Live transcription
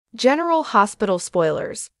General Hospital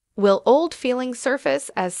spoilers. Will old feelings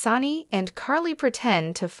surface as Sonny and Carly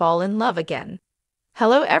pretend to fall in love again?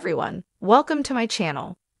 Hello everyone, welcome to my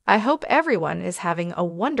channel. I hope everyone is having a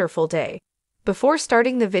wonderful day. Before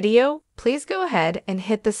starting the video, please go ahead and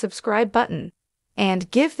hit the subscribe button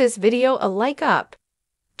and give this video a like up.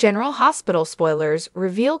 General Hospital spoilers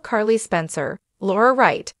reveal Carly Spencer, Laura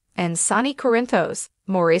Wright, and Sonny Corinthos,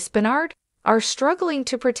 Maurice Benard, are struggling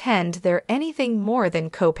to pretend they're anything more than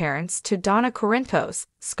co-parents to Donna Corinthos,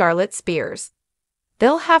 Scarlett Spears.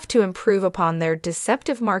 They'll have to improve upon their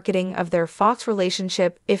deceptive marketing of their Fox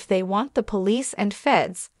relationship if they want the police and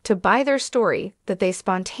feds to buy their story that they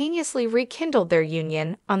spontaneously rekindled their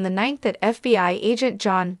union on the night that FBI agent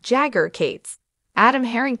John Jagger Cates, Adam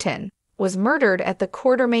Harrington, was murdered at the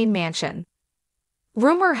Quartermain mansion.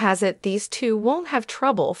 Rumor has it these two won't have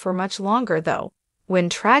trouble for much longer though. When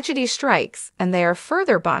tragedy strikes and they are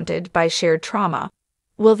further bonded by shared trauma,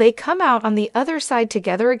 will they come out on the other side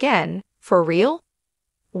together again, for real?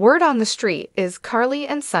 Word on the street is Carly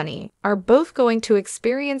and Sonny are both going to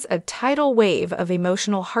experience a tidal wave of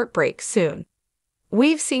emotional heartbreak soon.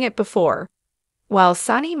 We've seen it before. While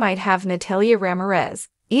Sonny might have Natalia Ramirez,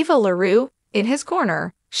 Eva LaRue, in his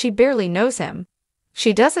corner, she barely knows him.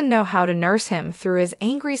 She doesn't know how to nurse him through his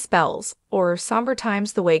angry spells or somber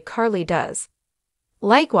times the way Carly does.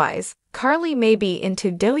 Likewise, Carly may be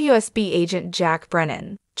into WSB agent Jack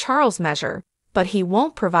Brennan, Charles Measure, but he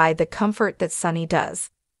won't provide the comfort that Sonny does.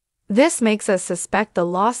 This makes us suspect the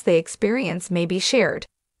loss they experience may be shared.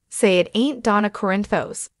 Say it ain't Donna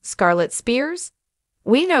Corinthos, Scarlett Spears?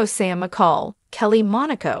 We know Sam McCall, Kelly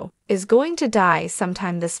Monaco, is going to die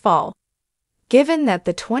sometime this fall. Given that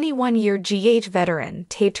the 21-year GH veteran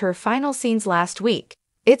taped her final scenes last week,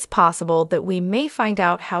 it's possible that we may find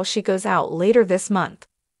out how she goes out later this month.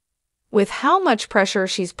 With how much pressure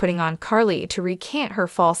she's putting on Carly to recant her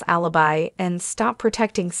false alibi and stop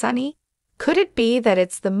protecting Sonny, could it be that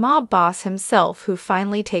it's the mob boss himself who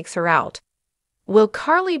finally takes her out? Will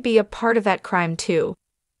Carly be a part of that crime too?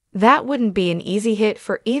 That wouldn't be an easy hit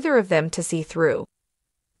for either of them to see through.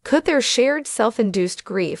 Could their shared self-induced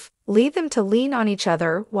grief lead them to lean on each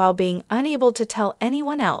other while being unable to tell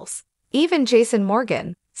anyone else, even Jason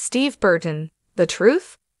Morgan, Steve Burton, the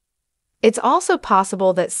truth? It's also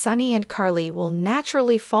possible that Sonny and Carly will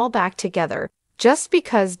naturally fall back together just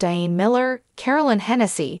because Diane Miller, Carolyn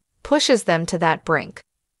Hennessy, pushes them to that brink.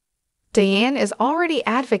 Diane is already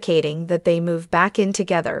advocating that they move back in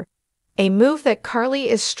together, a move that Carly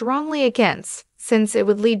is strongly against since it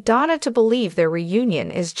would lead Donna to believe their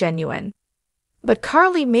reunion is genuine. But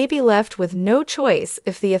Carly may be left with no choice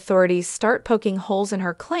if the authorities start poking holes in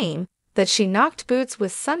her claim that she knocked boots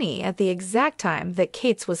with Sonny at the exact time that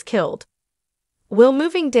Cates was killed. Will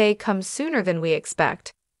moving day come sooner than we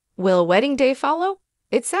expect? Will wedding day follow?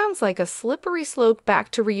 It sounds like a slippery slope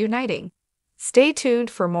back to reuniting. Stay tuned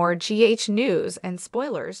for more GH news and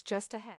spoilers just ahead.